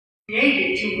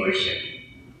created to worship,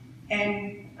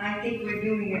 and I think we're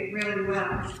doing it really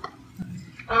well.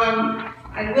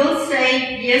 I will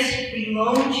say, yes, we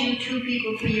loaned you 2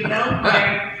 people for your bell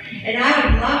choir, and I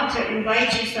would love to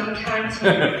invite you sometime to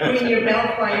bring your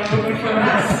bell choir over for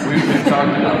us. We've been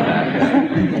talking about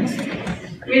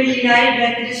that. We're the United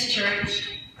Methodist Church.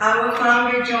 Our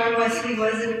founder, John Wesley,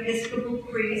 was an Episcopal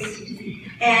priest,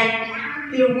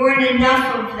 and there weren't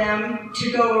enough of them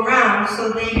to go around, so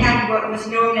they had what was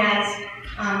known as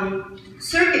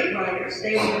circuit riders.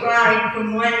 They would ride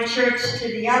from one church to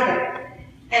the other.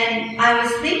 And I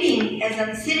was thinking, as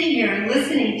I'm sitting here and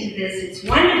listening to this, it's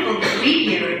wonderful that we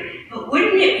hear it, but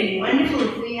wouldn't it be wonderful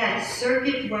if we had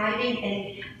circuit riding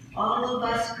and all of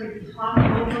us could hop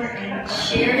over and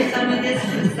share some of this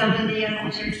with some of the other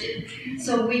churches,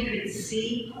 so we could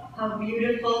see how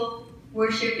beautiful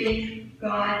worshiping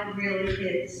God really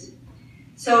is.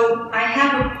 So I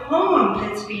have a poem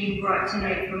that's being brought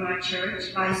tonight from our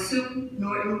church by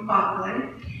Norton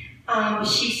Poplin.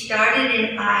 She started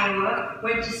in Iowa,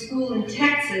 went to school in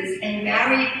Texas, and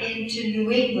married into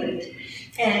New England.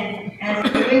 And as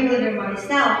a New Englander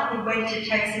myself, who went to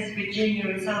Texas, Virginia,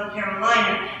 and South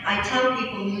Carolina, I tell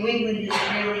people New England is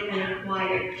really an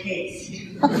acquired taste.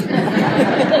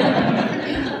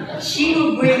 She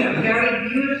will bring a very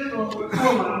beautiful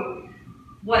poem.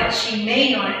 What she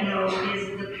may not know is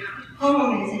the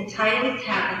poem is entitled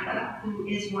Tabitha, who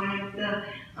is one of the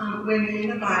women in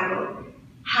the Bible.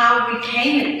 How we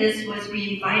came at this was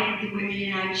we invited the women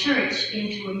in our church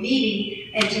into a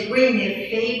meeting and to bring their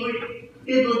favorite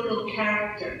biblical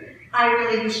character. I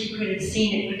really wish you could have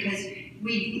seen it, because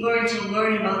we learned to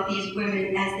learn about these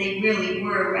women as they really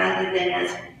were rather than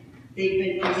as they've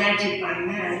been presented by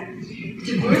men.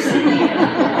 Diversity.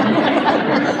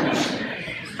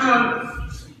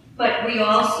 But we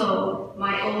also,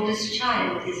 my oldest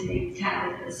child is named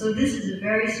Tabitha. So this is a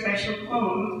very special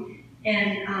poem,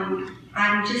 and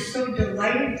I'm just so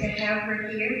delighted to have her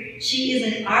here. She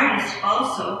is an artist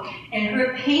also, and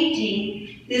her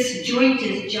painting, This Joint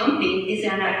is Jumping, is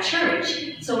at our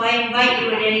church. So I invite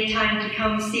you at any time to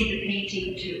come see the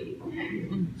painting too.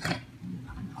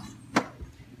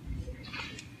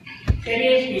 Good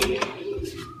evening.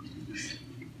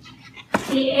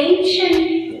 The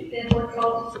ancient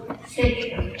biblical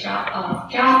city of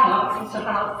Joppa is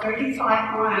about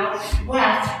 35 miles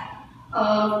west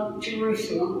of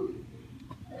Jerusalem,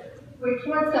 which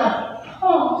was the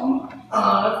home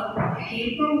of a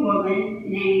Hebrew woman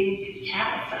named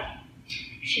Tabitha.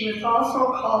 She was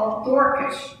also called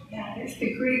Dorcas, that is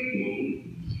the Greek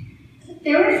name.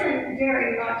 There isn't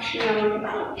very much known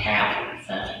about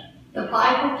Tabitha. The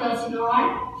Bible does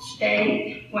not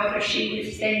state whether she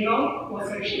was single,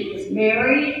 whether she was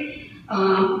married,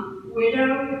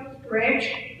 widowed, rich,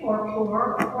 or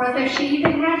poor, or whether she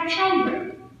even had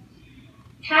children.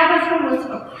 Tabitha was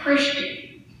a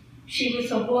Christian. She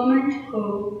was a woman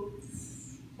who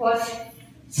was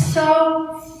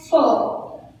so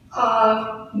full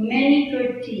of many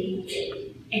good deeds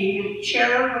and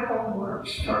charitable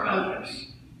works for others.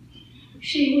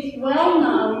 She was well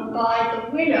known by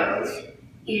the widows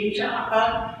in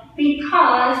Joppa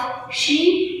because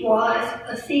she was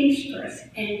a seamstress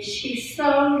and she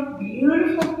sewed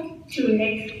beautiful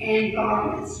tunics and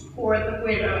garments for the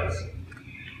widows.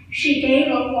 She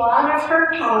gave a lot of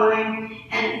her time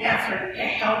and effort to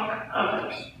help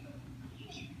others.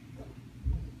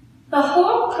 The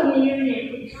whole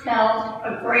community felt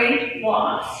a great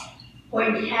loss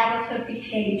when Tabitha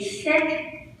became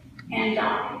sick and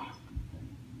died.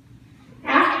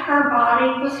 After her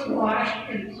body was washed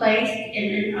and placed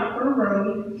in an upper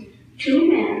room,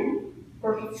 2 men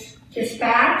were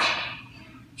dispatched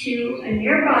to a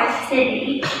nearby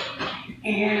city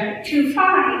and to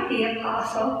find the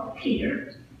Apostle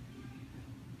Peter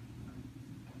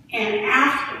and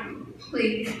asked him,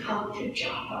 please come to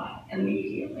Joppa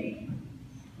immediately.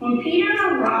 When Peter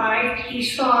arrived, he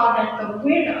saw that the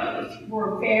widows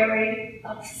were very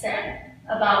upset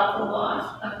about the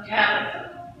loss of Tabitha.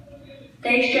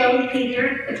 They showed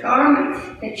Peter the garments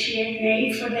that she had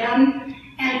made for them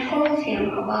and told him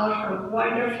about her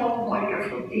wonderful,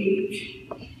 wonderful deeds.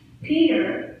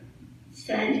 Peter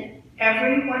sent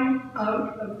everyone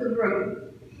out of the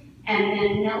room and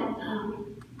then knelt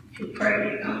down to pray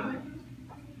to God.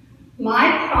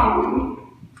 My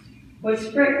poem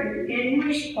was written in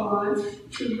response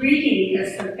to reading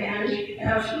this event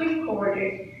as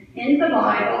recorded in the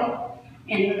Bible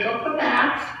in the book of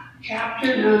Acts,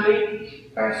 chapter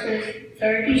 9, verses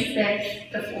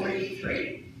 36 to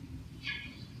 43.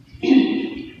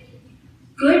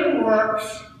 Good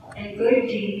works and good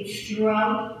deeds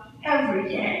throughout every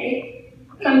day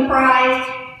comprised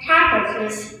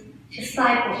Tabitha's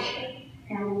discipleship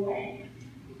and away.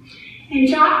 In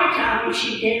Jockatown,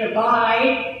 she did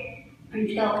abide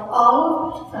until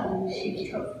all of a sudden she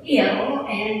took ill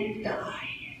and died.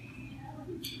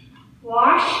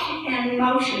 Washed and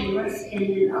motionless in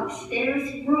an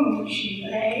upstairs room she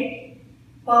lay,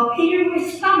 while Peter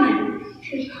was summoned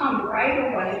to come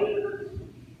right away.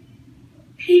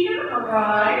 Peter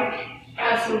arrived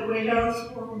as the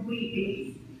widows were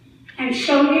weeping, and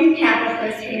showed him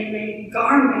Tabitha's handmade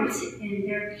garments in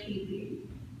their keeping.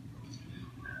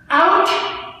 Out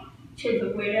to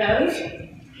the widows,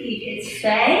 he did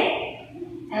say,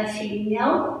 as he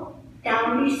knelt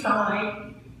down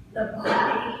beside the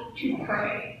body to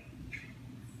pray.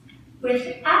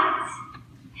 Without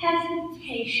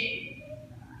hesitation,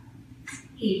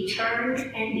 he turned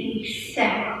and he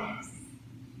said,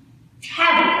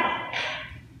 "Tabitha,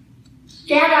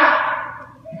 get up!"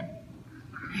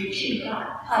 And she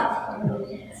got up from the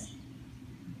dead.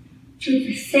 To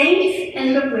the saints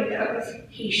and the widows,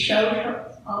 he showed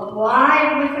her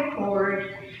alive with a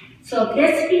cord. So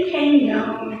this became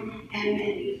known, and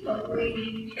many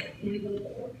believed in the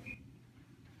Lord.